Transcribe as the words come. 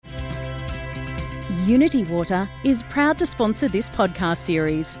Unity Water is proud to sponsor this podcast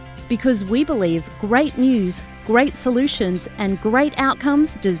series because we believe great news, great solutions and great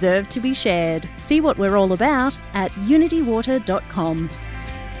outcomes deserve to be shared. See what we're all about at unitywater.com.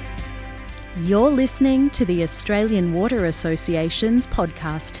 You're listening to the Australian Water Association's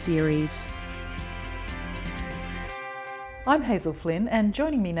podcast series. I'm Hazel Flynn, and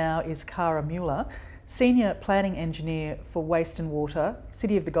joining me now is Mueller, Senior Planning Engineer for Waste and Water,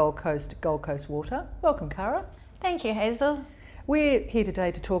 City of the Gold Coast Water. Welcome, Cara. Thank you, Hazel. We're here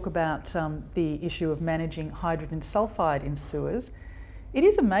today to talk about the issue of managing hydrogen sulphide in sewers. It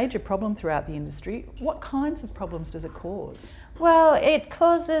is a major problem throughout the industry. What kinds of problems does it cause? Well, it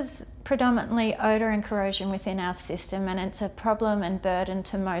causes predominantly odour and corrosion within our system, and it's a problem and burden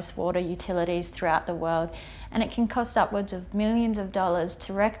to most water utilities throughout the world, and it can cost upwards of millions of dollars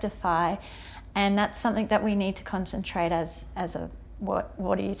to rectify, and that's something that we need to concentrate as a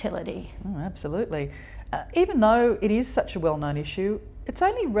water utility. Oh, absolutely. Even though it is such a well-known issue, it's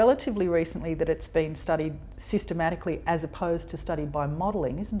only relatively recently that it's been studied systematically as opposed to studied by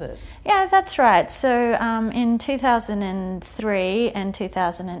modelling, isn't it? Yeah, that's right. So in 2003 and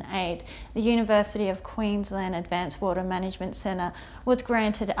 2008, the University of Queensland Advanced Water Management Centre was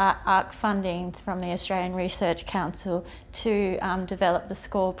granted ARC funding from the Australian Research Council to develop the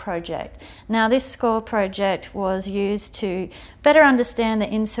SCORE project. Now, this SCORE project was used to better understand the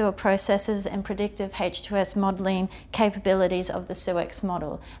in-sewer processes and predictive H2S modelling capabilities of the SEWEX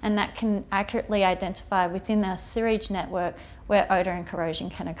model, and that can accurately identify within our sewage network where odour and corrosion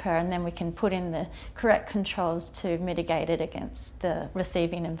can occur, and then we can put in the correct controls to mitigate it against the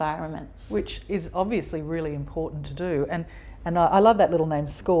receiving environments. Which is obviously really important to do. And I love that little name,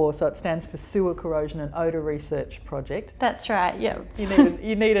 SCORE, so it stands for Sewer Corrosion and Odour Research Project. That's right, yeah.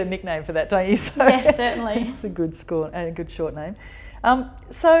 You need a nickname for that, don't you? So yes, certainly. It's a good SCORE and a good short name.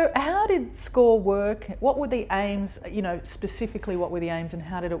 So how did SCORE work? What were the aims, specifically what were the aims, and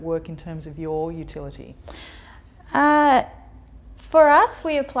how did it work in terms of your utility? For us,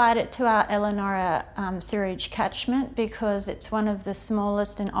 we applied it to our Elanora sewerage catchment because it's one of the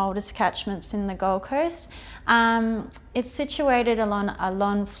smallest and oldest catchments in the Gold Coast. It's situated along a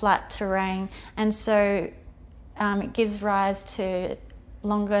long flat terrain, and so it gives rise to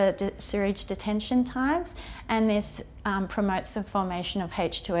longer sewage detention times, and this promotes the formation of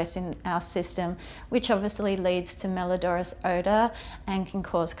H2S in our system, which obviously leads to malodorous odour and can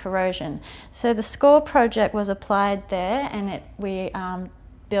cause corrosion. So the SCORE project was applied there, and we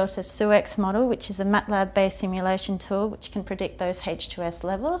built a SEWEX model, which is a MATLAB-based simulation tool which can predict those H2S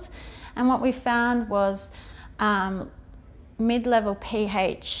levels. And what we found was mid-level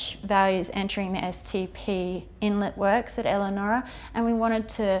pH values entering the STP inlet works at Elanora, and we wanted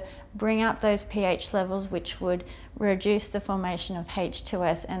to bring up those pH levels which would reduce the formation of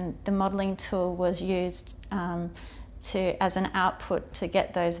H2S, and the modelling tool was used as an output to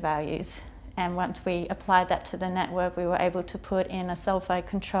get those values. And once we applied that to the network, we were able to put in a sulphide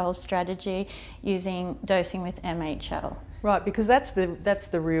control strategy using dosing with MHL. Right, because that's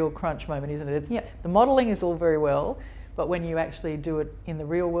the real crunch moment, isn't it? Yep. The modelling is all very well, but when you actually do it in the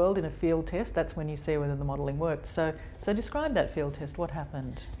real world in a field test, that's when you see whether the modelling worked. So describe that field test. What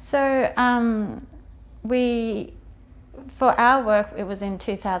happened? So for our work, it was in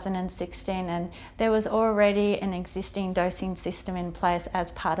 2016, and there was already an existing dosing system in place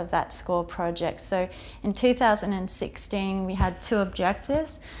as part of that SCORE project. So in 2016, we had two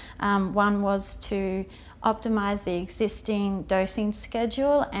objectives. One was to optimise the existing dosing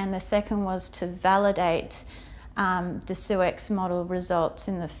schedule, and the second was to validate the SEWEX model results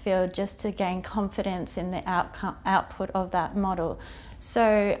in the field, just to gain confidence in the output of that model.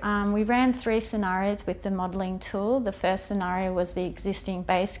 So we ran 3 scenarios with the modelling tool. The first scenario was the existing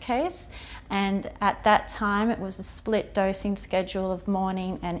base case, and at that time it was a split dosing schedule of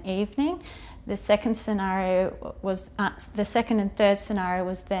morning and evening. The second scenario was the second and third scenario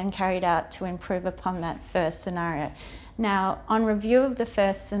was then carried out to improve upon that first scenario. Now, on review of the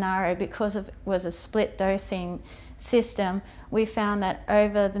first scenario, because it was a split dosing system, we found that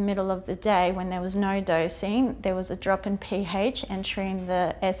over the middle of the day, when there was no dosing, there was a drop in pH entering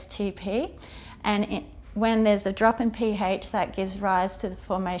the STP, and when there's a drop in pH, that gives rise to the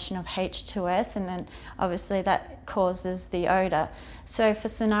formation of H2S, and then obviously that causes the odour. So for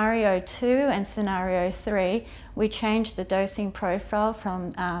scenario 2 and scenario 3, we changed the dosing profile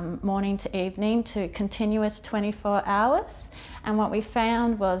from morning to evening to continuous 24 hours. And what we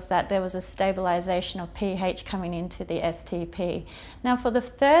found was that there was a stabilisation of pH coming into the STP. Now for the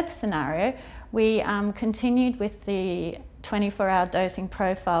third scenario, we continued with the 24-hour dosing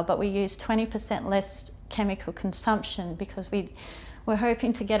profile, but we used 20% less chemical consumption because we we're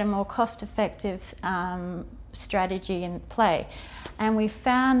hoping to get a more cost-effective strategy in play. And we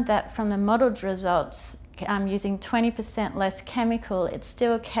found that from the modelled results, using 20% less chemical, it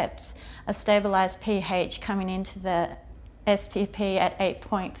still kept a stabilised pH coming into the STP at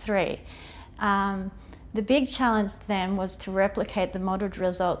 8.3. The big challenge then was to replicate the modelled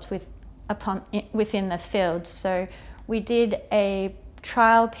results within the field. So we did a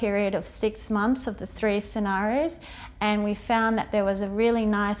trial period of 6 months of the 3 scenarios, and we found that there was a really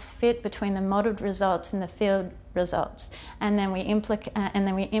nice fit between the modelled results and the field results. And then we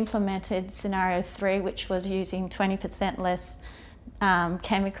implemented scenario 3, which was using 20% less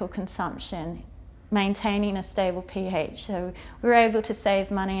chemical consumption, maintaining a stable pH. So we were able to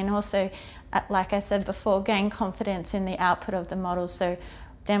save money and also, like I said before, gain confidence in the output of the model, so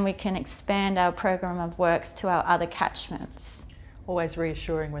then we can expand our program of works to our other catchments. Always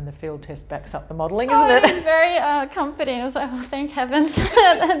reassuring when the field test backs up the modelling, isn't it? It is very comforting. I was like, oh, thank heavens,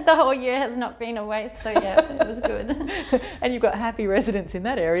 the whole year has not been a waste. So yeah, it was good. And you've got happy residents in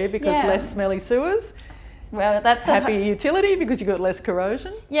that area because less smelly sewers. Well, that's happy utility because you've got less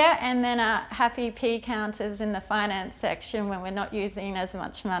corrosion. Yeah, and then happy P counters in the finance section when we're not using as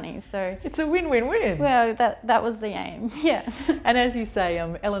much money. So it's a win-win-win. Well, that was the aim. Yeah. And as you say,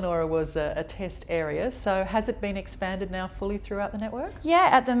 Elanora was a test area. So has it been expanded now fully throughout the network? Yeah,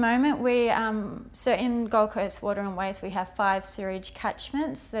 at the moment we so in Gold Coast Water and Waste we have 5 sewerage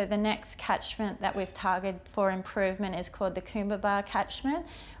catchments. So the next catchment that we've targeted for improvement is called the Coomba catchment.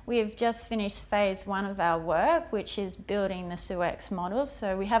 We've just finished phase 1 of our work, which is building the SUEX models.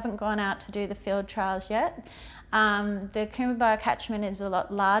 So we haven't gone out to do the field trials yet. The Coomba catchment is a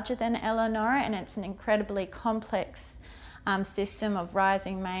lot larger than Elanora, and it's an incredibly complex system of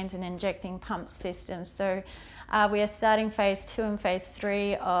rising mains and injecting pump systems. So we are starting phase 2 and phase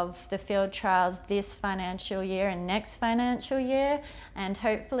 3 of the field trials this financial year and next financial year, and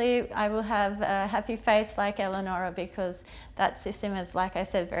hopefully I will have a happy face like Elanora, because that system is, like I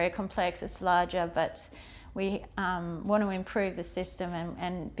said, very complex. It's larger, but we want to improve the system,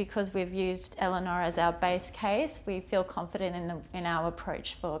 and because we've used Elanora as our base case, we feel confident in our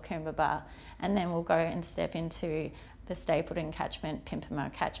approach for Coomba, and then we'll go and step into the Stapleton catchment,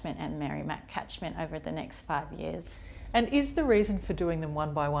 Pimpamo catchment and Merrimack catchment over the next 5 years. And is the reason for doing them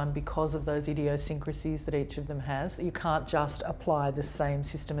one by one because of those idiosyncrasies that each of them has? You can't just apply the same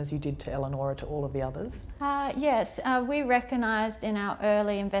system as you did to Elanora to all of the others? Yes, we recognised in our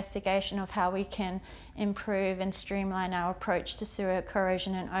early investigation of how we can improve and streamline our approach to sewer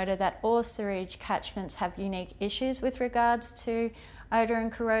corrosion and odour that all sewerage catchments have unique issues with regards to odour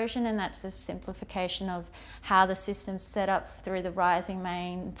and corrosion, and that's the simplification of how the system's set up through the rising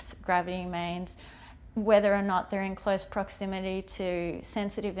mains, gravity mains, whether or not they're in close proximity to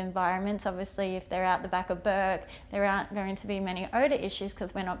sensitive environments. Obviously, if they're out the back of Burke, there aren't going to be many odour issues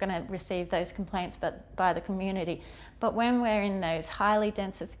because we're not going to receive those complaints by the community. But when we're in those highly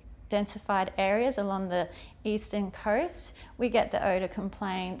densified areas along the eastern coast, we get the odour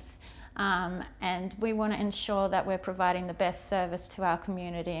complaints. And we want to ensure that we're providing the best service to our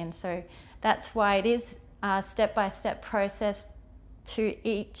community, and so that's why it is a step-by-step process to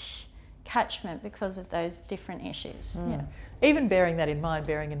each catchment because of those different issues. Yeah. Even bearing in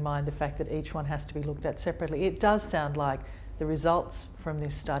mind the fact that each one has to be looked at separately, it does sound like the results from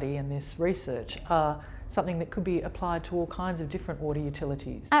this study and this research are something that could be applied to all kinds of different water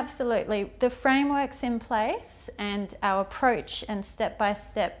utilities. Absolutely. The framework's in place and our approach and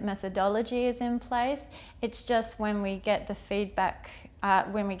step-by-step methodology is in place. It's just when we get the feedback,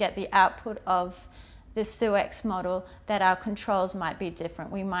 when we get the output of the SUEX model, that our controls might be different.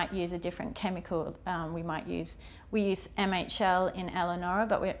 We might use a different chemical. We use MHL in Elanora,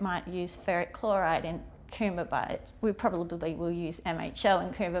 but we might use ferric chloride in Coomba. We probably will use MHL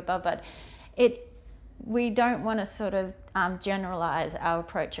in Coomba, but we don't want to sort of generalise our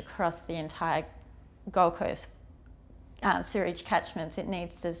approach across the entire Gold Coast sewerage catchments. It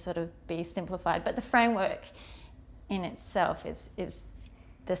needs to sort of be simplified, but the framework in itself is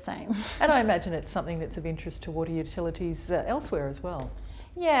the same. And I imagine it's something that's of interest to water utilities elsewhere as well.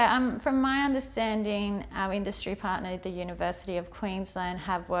 Yeah, from my understanding, our industry partner, the University of Queensland,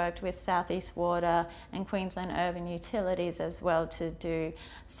 have worked with South East Water and Queensland Urban Utilities as well to do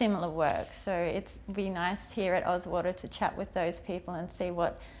similar work. So it'd be nice here at Ozwater to chat with those people and see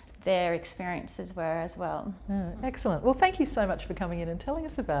what their experiences were as well. Excellent. Well, thank you so much for coming in and telling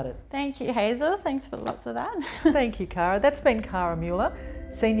us about it. Thank you, Hazel. Thanks for lots of that. Thank you, Cara. That's been Cara Mueller,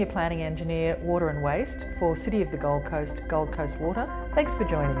 Senior Planning Engineer, Water and Waste for City of the Gold Coast Water. Thanks for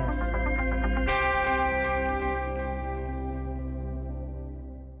joining us.